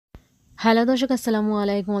Hello দর্শক, আসসালামু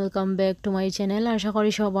আলাইকুম। Welcome back to my channel. আশা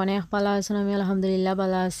করি সব অনেক ভালো আছেন। আমি আলহামদুলিল্লাহ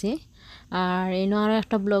ভালো আছি। আর এনে আরও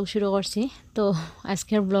একটা ব্লগ শুরু করছি। তো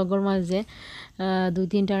আজকের ব্লগের মাঝে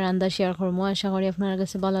 2-3টা রান্না শেয়ার করবো। আশা করি আপনার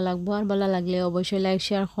কাছে ভালো লাগবো। আর ভালো লাগলে অবশ্যই লাইক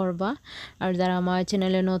শেয়ার করবা। আর যারা আমার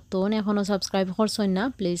চ্যানেলে নতুন এখনও সাবস্ক্রাইব করছেন না,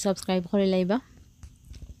 প্লিজ সাবস্ক্রাইব করে লাইবা।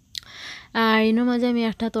 আর এর মাঝে আমি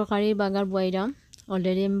একটা তরকারির বাগার বইরাম।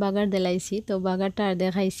 অলরেডি আমি বাগার দিলাইছি, তো বাগারটা আর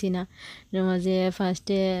দেখাইছি না। এর মাঝে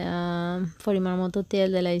ফার্স্টে পরিমাণ মতো তেল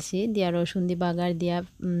দিলাইছি, দিয়া রসুন দিয়ে বাগার দিয়া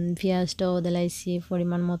পেঁয়াজটাও দিলাইছি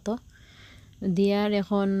পরিমাণ মতো দিয়ার।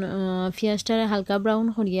 এখন পেঁয়াজটা হালকা ব্রাউন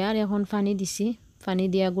করিয়া আর এখন পানি দিছি। পানি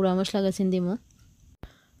দিয়া গুঁড়া মশলা গাছিন দিমু।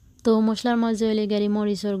 তো মশলার মাঝে হলে গাড়ি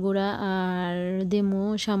মরিচের গুঁড়া আর দিমু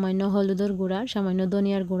সামান্য হলুদের গুঁড়া, সামান্য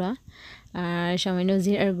ধনিয়ার গুঁড়া আর সামান্য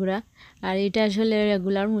জিরার গুঁড়া। আর এটা আসলে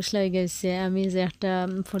রেগুলার মশলা হয়ে গেছে। আমি যে একটা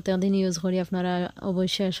প্রত্যেকদিন ইউজ করি, আপনারা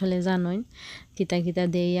অবশ্যই আসলে জানেন কিতা কিতা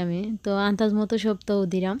দেই আমি। তো আন্দাজ মতো সব তো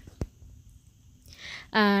দিলাম।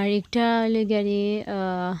 আর একটা হলে গাড়ি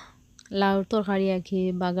লাউর তরকারি আর কি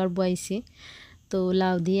বাগার বয়াইছি। তো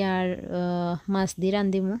লাউ দিয়ে আর মাছ দিয়ে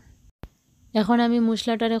রান্ধিমু। এখন আমি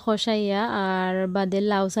মশলাটারে কষাইয়া আর বাদে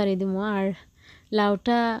লাউ সারি দিমু। আর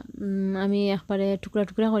লাউটা আমি একবারে টুকরা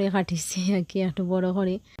টুকরা করে কাটিছি আর কি, একটু বড়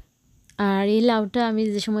করে। আর এই লাউটা আমি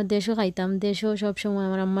যে সময় দেশও খাইতাম, দেশও সবসময়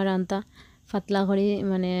আমার আম্মা রান্তা পাতলা করে,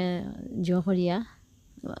 মানে করিয়া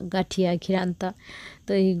গাঠিয়া কি রান্তা।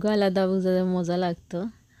 তো এইগো আলাদা বুঝা মজা লাগতো,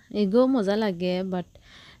 এগো মজা লাগে। বাট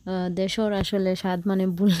দেশর আসলে স্বাদ মানে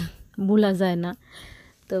ভুলা যায় না।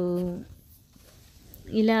 তো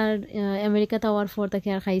ইলার আমেরিকাতে হওয়ার পর তাকে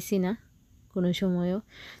আর খাইছি না কোনো সময়ও।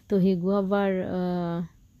 তো হিগু আবার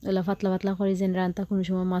ওলা পাতলা পাতলা করে যেন রান্তা, কোনো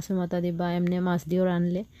সময় মাছের মাথা দিবা এমনি মাছ দিয়েও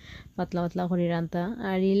রানলে পাতলা পাতলা করে রান্তা।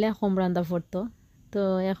 আর ইলা কম রান্না পড়তো। তো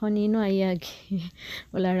এখন ইনো আইয়া কি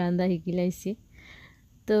ওলা রান্না শিকিলাইছি।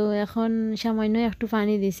 তো এখন সামান্য একটু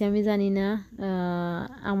পানি দিছি। আমি জানি না,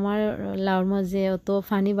 আমার লাউর মাঝে অত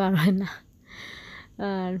পানি বার হয় না।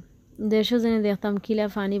 আর দেশও জেনে দেখতাম কিলা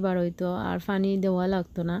পানি বার হইতো আর পানি দেওয়া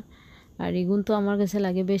লাগতো না। আর এগুন তো আমার কাছে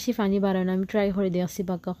লাগে বেশি পানি বাড়ায় না। আমি ট্রাই করে দেখছি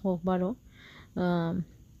পাক্কা হোক বারো,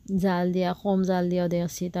 জাল দিয়া কম জাল দিয়াও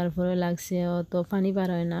দেখছি, তারপরে লাগছে অত পানি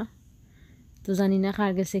বাড়ায় না। তো জানি না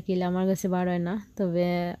কার কাছে কিলা, আমার কাছে বাড়ায় না, তবে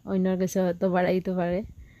অন্যর কাছে হয়তো বাড়াইতে পারে।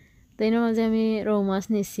 তো এর মাঝে আমি রৌ মাছ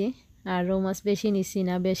নিছি। আর রৌ মাছ বেশি নিছি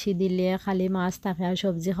না, বেশি দিলে খালি মাছ থাকে আর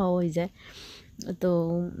সবজি খাওয়া হয়ে যায়। তো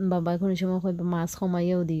বাবা কোনো সময় কইবা মাছ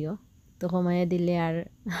কমাইয়াও দিও। তো কমাইয়া দিলে আর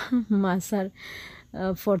মাছ আর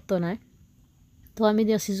ফরতো না। তো আমি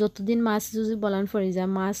দেখছি যতদিন মাছ যদি বলান পড়ে যায়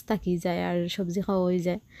মাছ থাকি যায় আর সবজি খাওয়া হয়ে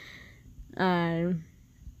যায়। আর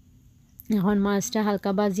এখন মাছটা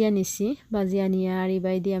হালকা বাজিয়া নিছি, বাজিয়া নিয়ে আর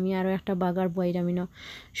ইবাই দিয়ে আমি আরও একটা বাগার বইরাম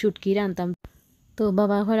শুটকি রান্তাম। তো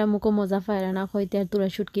বাবা খরা মুখো মজা পায় না, হইতে আর তোরা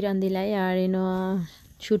শুটকি রান্ধিলাই। আর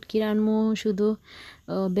শুটকি রানমু শুধু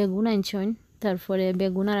বেগুন আনছইন, তারপরে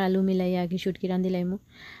বেগুন আর আলু মিলাই আর কি শুটকি রান্ধিলাইমু।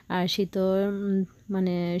 আর শীতর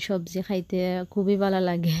মানে সবজি খাইতে খুবই ভালো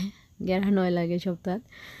লাগে, নয় লাগে সপ্তাহ।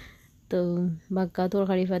 তো বাক্কা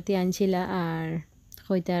তরকারি পাতি আনছিলা আর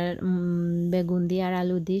হইতার বেগুন দিয়ে আর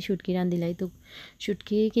আলু দিয়ে শুটকি রান্ধিলাই। তো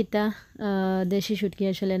শুটকি কিতা দেশি শুটকি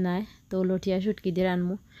আসলে নাই, তো লটিয়া শুটকি দিয়ে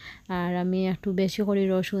রানমু। আর আমি একটু বেশি করে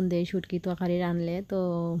রসুন দিই শুটকি তরকারি রানলে। তো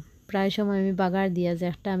প্রায় সময় আমি বাগার দিয়া, যে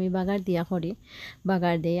একটা আমি বাগার দিয়া করি,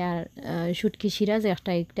 বাগার দিই। আর শুটকি শিরা যে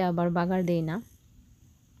একটা আবার বাগার দেই না।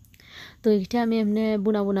 তো এইটা আমি এমনি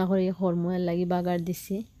বুনা বুনা করে করমু, এর লাগি বাগার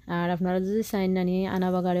দিছি। আর আপনারা যদি চাইন না নিয়ে আনা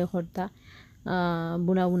বাগারে করতা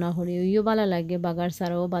বুনা বুনা করি, ওইও ভালো লাগে, বাগার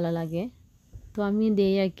ছাড়াও ভালো লাগে। তো আমি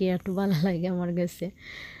দেই আর কি, একটু ভালো লাগে আমার কাছে।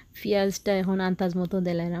 পেঁয়াজটা এখন আন্দাজ মতো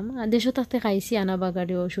দিলাম। আর দেশও থাকতে খাইছি আনা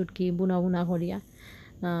বাগারেও শুটকি বুনা বুনা করিয়া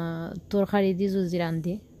তরকারি দি জুজি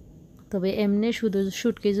রান্ধি। তবে এমনি শুধু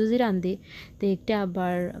শুটকি জুজি রান্ধি, তো একটা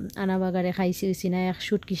আবার আনা বাগারে খাইছি হয়েছি না এক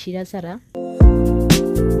শুটকি শিরা ছাড়া।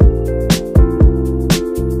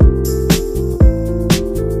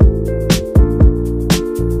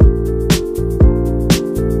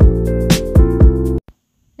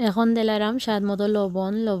 এখন দিলাম স্বাদ মতো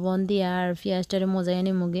লবণ দিয়ে আর পেঁয়াজটারে মজাই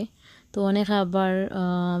নিমুগে। তো অনেক আবার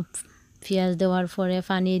পেঁয়াজ দেওয়ার পরে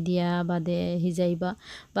পানি দিয়া বাদে হিজাইবা,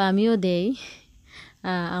 বা আমিও দেই।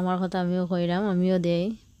 আমার কথা আমিও কইরাম, আমিও দেই।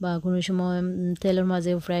 বা কোনো সময় তেলের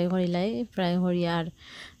মাঝে ফ্রাই করি আর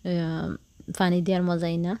পানি দেওয়ার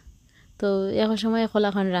মজাই না। তো এখন সময়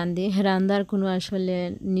খোলাখন রান্দার কোনো আসলে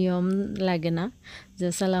নিয়ম লাগে না, যে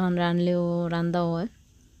সালাখন রানলেও রান্দা হয়।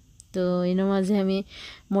 তো এর মাঝে আমি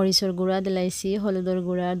মরিচের গুঁড়া দিলাইছি, হলুদের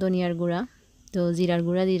গুঁড়া, ধনিয়ার গুঁড়া। তো জিরার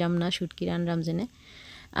গুঁড়া দিলাম না, শুটকি রানলাম জেনে।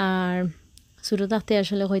 আর ছোটো থাকতে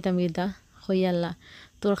আসলে হইতাম গীতা হইয়াল্লা।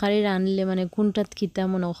 তরকারি রানলে মানে কোনটাত খিতা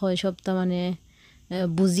মনে হয় সবটা মানে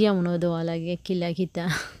বুঝিয়া মনে দেওয়া লাগে কিলা খিতা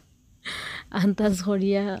আন্তাজ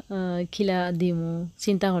করিয়া খিলা দিমু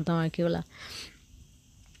চিন্তা করতাম আর কি ওলা।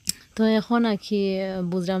 তো এখন আর কি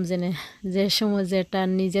বুঝলাম যে সময় যেটা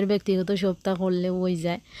নিজের ব্যক্তিগত সবটা করলে ওই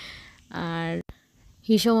যায়, আর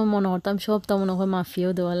সেই সময় মনে করতাম সবটা মনে হয়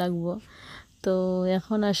মাফিয়াও দেওয়া লাগবো। তো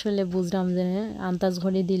এখন আসলে বুঝলাম যে আন্তাজ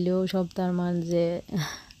ঘড়ি দিলেও সব তার মাঝে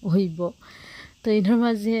হইব। তো এটার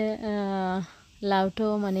মাঝে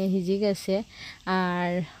লাউটাও মানে হিজি গেছে, আর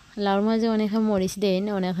লাউর মাঝে অনেকে মরিচ দেন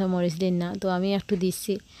অনেকে মরিচ দেন না, তো আমি একটু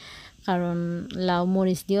দিচ্ছি কারণ লাউ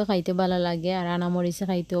মরিচ দিয়েও খাইতে ভালো লাগে আর আনা মরিচে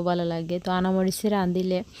খাইতেও ভালো লাগে। তো আনা মরিচে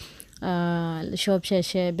রাঁধিলে সব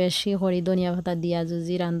শেষে বেশি করে ধনিয়া পাতা দিয়া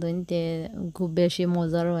যদি রাঁধুন তে খুব বেশি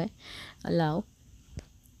মজার হয় লাউ।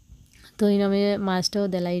 তো আমি মাছটাও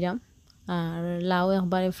দিলাইরাম, আর লাউ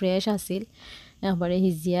একবারে ফ্রেশ আসিল, একবারে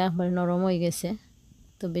হিজিয়া একবারে নরম হয়ে গেছে,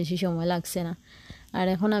 তো বেশি সময় লাগছে না। আর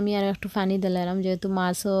এখন আমি আর একটু পানি দিলাম যেহেতু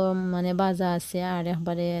মাছও মানে ভাজা আছে, আর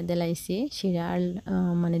একবারে দিলাইছি শিরা আর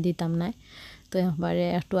মানে দিতাম না। তো একবারে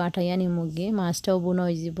একটু আটাইয়া নিমুগি, মাছটাও বোন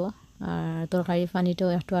হয়ে যাব আর তরকারি পানিটাও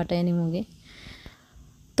একটু আটাইয়া নিমুগি।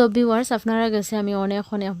 তো ভিউয়ার্স, আপনারা কাছে আমি অনেক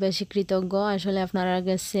অনেক বেশি কৃতজ্ঞ। আসলে আপনারা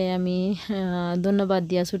কাছে আমি ধন্যবাদ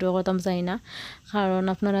দিয়া ছোটো করতাম চাই না, কারণ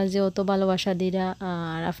আপনারা যে অত ভালোবাসা দিরা,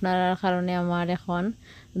 আর আপনার কারণে আমার এখন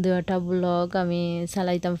 2টা ব্লগ আমি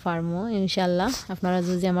চালাইতাম পারমু ইনশাল্লাহ, আপনারা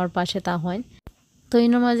যদি আমার পাশে তা হয়। তো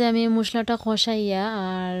এর মাঝে আমি মশলাটা কষাইয়া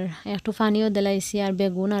আর একটু পানিও দিলাইছি, আর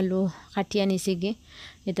বেগুন আলু কাটিয়া নিছি কি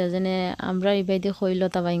এটা যেনে আমরা এবাইতে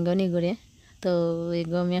খইলতা বাইঙ্গনি করে, তো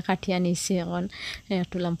এগুলো আমি কাটিয়া নিছি। এখন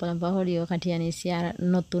একটু লাম্পা লাম্পা সরিয়েও কাটিয়া নিছি, আর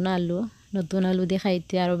নতুন আলু দিয়ে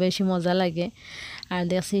খাইতে আরও বেশি মজা লাগে। আর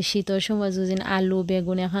দেখছি শীতের সময় যদি আলু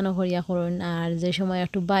বেগুন এখানো করিয়া করুন, আর যে সময়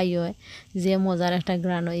একটু বাই হয় যে মজার একটা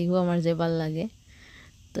গ্রান হয়, এগুলো আমার যে ভাল লাগে।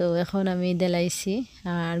 তো এখন আমি দেলাইছি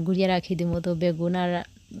আর গুড়িয়ে রাখি দিব, তো বেগুন আর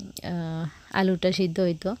আলুটা সিদ্ধ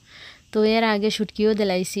হইতো। তো এর আগে শুটকিও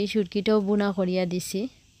দেলাইছি, শুটকিটাও বুনা করিয়া দিছি,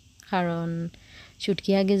 কারণ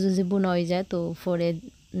শুটকি আগে যদি বুনা হয়ে যায় তো পরে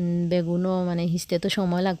বেগুনও মানে হিসতে তো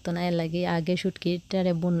সময় লাগতো না, এর লাগে আগে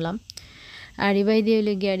শুটকিটারে বুনলাম। আর ইবাই দিয়ে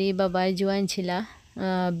হইলে গিয়ারি বাবাই জোয়ান ছিলা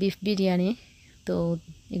বিফ বিরিয়ানি, তো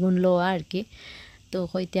এগুন লোয়া আর কি, তো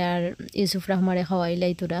হইতে আর ইউসুফ রহমারে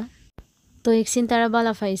খাওয়াইলাই তোরা। তো একদিন তারা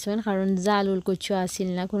বালা পাইছেন, কারণ জাল উল কুচু আসিল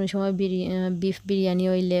না, কোনো সময় বিফ বিরিয়ানি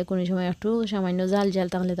হইলে কোনো সময় একটু সামান্য জাল জাল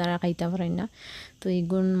তাহলে তারা খাইতে পারেন না, তো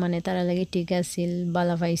এগুন মানে তারা লাগে ঠিক আছিল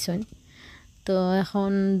বালা পাইছেন। তো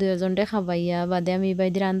এখন 2জনটে খাবাইয়া বাদে আমি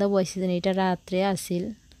বাইদি রান্দা বসছি যেন এটা রাত্রে আসিল,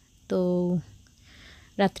 তো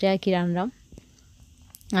রাত্রে আর কি রান্নাম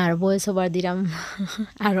আর বয়স সবার দিলাম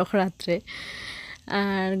আরও রাত্রে।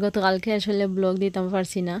 আর গতকালকে আসলে ব্লগ দিতাম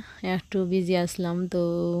পারছি না, একটু বিজি আসলাম। তো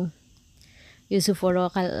ইউসুফরও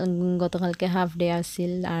গতকালকে হাফ ডে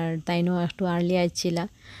আসছিল, আর তাইনও একটু আর্লি আসছিলা,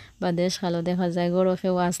 বাদে খালো দেখা যায়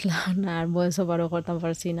গরফেও আসলাম না, আর বয়স সবারও করতাম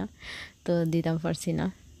পারছি না, তো দিতাম পারছি না।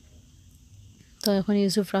 তো এখন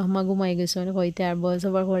ইউসুফ রহমা ঘুমাই গেছে হইতে আর বয়স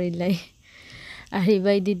সবার করিলাই। আর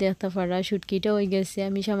ইবাই দি দেখতে পারা শুটকিটা হয়ে গেছে,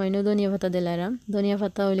 আমি সামান্য ধনিয়া পাতা দিলাম, ধনিয়া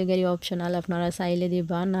পাতা হইলে গাড়ি অপশনাল, আপনারা চাইলে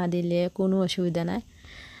দিবা, না দিলে কোনো অসুবিধা নাই,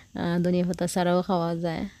 ধনিয়া পাতা ছাড়াও খাওয়া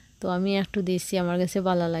যায়। তো আমি একটু দিচ্ছি, আমার কাছে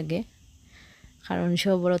ভালো লাগে, কারণ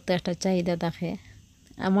সবর তো একটা চাহিদা থাকে,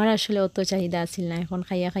 আমার আসলে অত চাহিদা আসিল না, এখন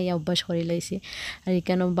খাইয়া খাইয়া অভ্যাস করে লাইছি। আর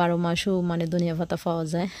এখানেও 12 মাসও মানে ধনিয়া পাতা পাওয়া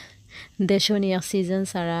যায়, দেশনীয় সিজন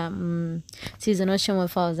ছাড়া সিজনের সময়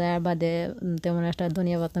পাওয়া যায়, আর বাদে তেমন একটা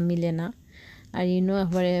ধনিয়া পাতা মিলে না। আর ইনো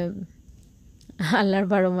একবারে আল্লাহর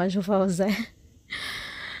 12 মাসও পাওয়া যায়।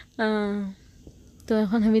 তো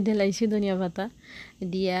এখন আমি দিলাইছি ধনিয়া পাতা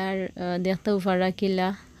দিয়ে, আর দেখতে উফারা কিলা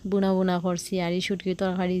বুনা বুনা করছি, আর এই শুটকি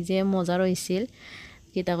তরকারি যে মজা রয়েছিল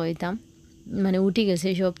কিতা কইতাম, মানে উঠি গেছে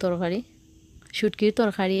সব তরকারি। শুটকির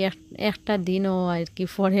তরকারি একটা দিনও আর কি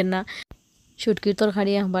পড়ে না, শুটকির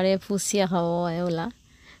তরকারি একবারে ফুসিয়া খাওয়া হয় ওলা,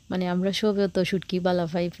 মানে আমরা সবেও তো শুটকি বালা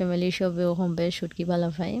পাই, ফ্যামিলির সবেও কম বেশ শুটকি বালা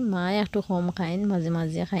পাই, মা একটু কম খাইন, মাঝে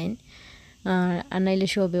মাঝে খাইন, আর নাইলে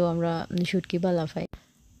সবেও আমরা শুটকি বালা পাই।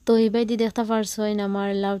 তো এইবার দি দেখতে পারছেন আমার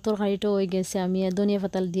লাউ তরকারিটা হয়ে গেছে, আমি ধনিয়া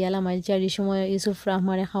পাতা দিয়ালাম, আর চারি সময় ইউসুফ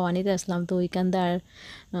রহমানে খাওয়ানিতে আসলাম, তো ওইখানটা আর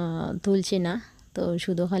তুলছি না, তো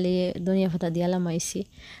শুধু খালি ধনিয়া পাতা দিয়ালাম আইসি।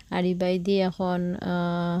 আর ইবাই দিয়ে এখন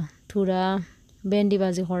থুরা ভেন্ডি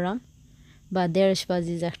ভাজি করাম, বা দেড়শ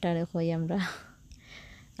ভাজি যেটারে কই আমরা।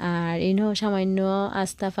 আর ইনো সামান্য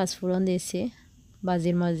আস্তা ফাঁসফোড়ন দিয়েছি,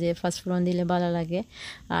 বাজির মাঝে ফাঁসফোড়ন দিলে ভালো লাগে,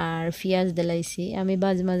 আর পেঁয়াজ দিলাইছি, আমি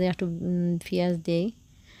বাজি মাঝে একটু পেঁয়াজ দিই,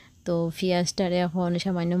 তো পেঁয়াজটারে এখন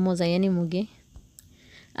সামান্য মজাইয়া নিমুগি।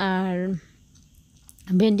 আর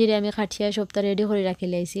ভেন্ডিরে আমি খাটিয়া সবটা রেডি করে রাখি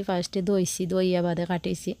লাইছি ফার্স্টে দইয়া বাদে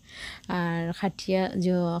কাটিছি আর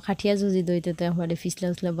খাটিয়া জুজি দইতে তো একবারে ফিসলা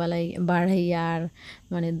উসলা বাড়াইয়া আর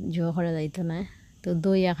মানে করা যাইতো না তো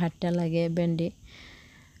দইয়া খাটটা লাগে ভেন্ডি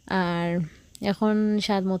আর এখন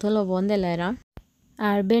স্বাদ মতো লবণ দিলাইরাম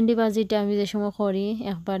আর ভেন্ডি ভাজিটা আমি যে সময় করি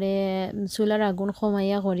একবারে চুলার আগুন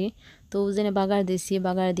কমাইয়া করি তো যেনে বাগার দিছি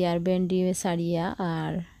বাগার দিয়ে আর ভেন্ডি সারিয়া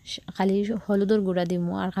আর খালি হলুদের গুঁড়া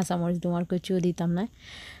দিমু আর কাঁচামরিচ দিমু আর কিছু দিতাম না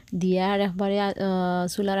দিয়া আর একবারে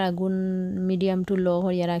চুলার আগুন মিডিয়াম টু লো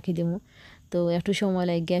করিয়া রাখি দিমু তো একটু সময়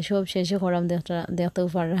লাগে সব শেষে করাম দেখতেও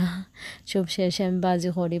পারা সব শেষে আমি বাজি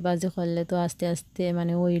করলে তো আস্তে আস্তে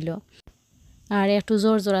মানে হইল আর একটু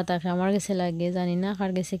জোর জোড়া থাকে আমার কাছে লাগে জানি না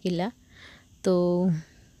কার কাছে কিলা তো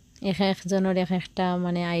একজনের এক একটা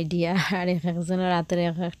মানে আইডিয়া আর একজনের রাতের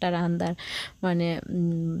এক একটা রান্দার মানে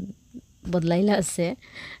বদলাইলা আছে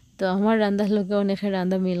তো আমার রান্দার লোকে অনেকে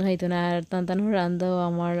রান্দা মিল খাইতো না আর তানতানোর রান্দাও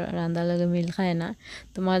আমার রান্দার লগে মিল খায় না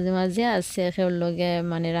তো মাঝে মাঝে আছে সেওর লগে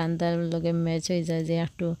মানে রান্দার লগে ম্যাচ হয়ে যায় যে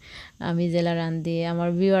একটু আমি জেলা রান্ধি আমার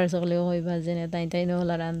ভিউয়ার সকলেও হইবা যে তাই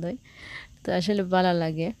নহলা রান্ধই তো আসলে ভালো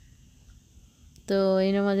লাগে তো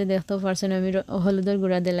এর মাঝে দেখতেও পারছেন আমি হলুদের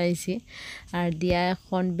গুঁড়া দিলাইছি আর দিয়া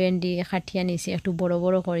এখন ভেন্ডি খাটিয়া নিছি একটু বড়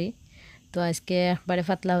বড় করি তো আজকে একবারে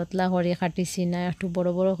পাতলা পাতলা করে কাটিছি না একটু বড়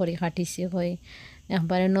বড় করে কাটিছি কই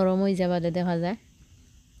একবারে নরম হয়ে যাবাতে দেখা যায়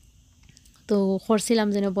তো করছিলাম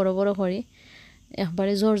যেন বড় বড় করি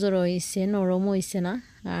একবারে জোর জোর হয়েছে নরম হয়েছে না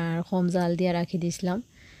আর কম জাল দিয়ে রাখি দিছিলাম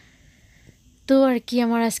তো আর কি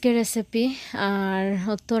আমার আজকের রেসিপি আর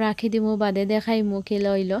তো রাখি দিব বাদে দেখাইমু কি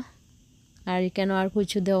লইল আর কেন আর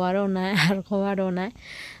কিছু দেওয়ারও নাই আর খাওয়ারও নাই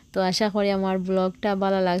তো আশা করি আমার ব্লগটা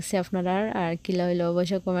ভালো লাগছে আপনারা আর কি লইল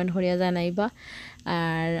অবশ্যই কমেন্ট করিয়া জানাইবা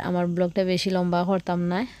আর আমার ব্লগটা বেশি লম্বা করতাম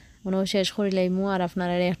না মনেও শেষ করিলাইমু আর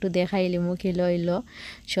আপনারা একটু দেখাইলিমু কি লইল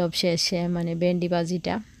সব শেষে মানে ভেন্ডি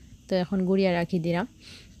ভাজিটা তো এখন গুড়িয়া রাখি দিলাম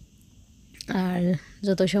আর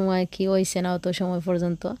যত সময় কি হইছে না অত সময়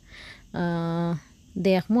পর্যন্ত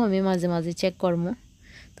দেখমু আমি মাঝে মাঝে চেক করমু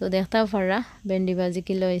তো দেখতেও পারা ভেন্ডি ভাজি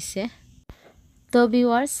কি লইছে তো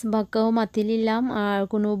ভিউয়ার্স বাক্যাও মাতি নিলাম আর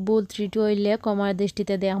কোনো ভুল ত্রুটি হইলে কমার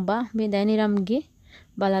দৃষ্টিতে দেখবা বিদায় নিলাম গি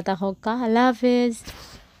বালা থাকা আল্লাহ হাফেজ।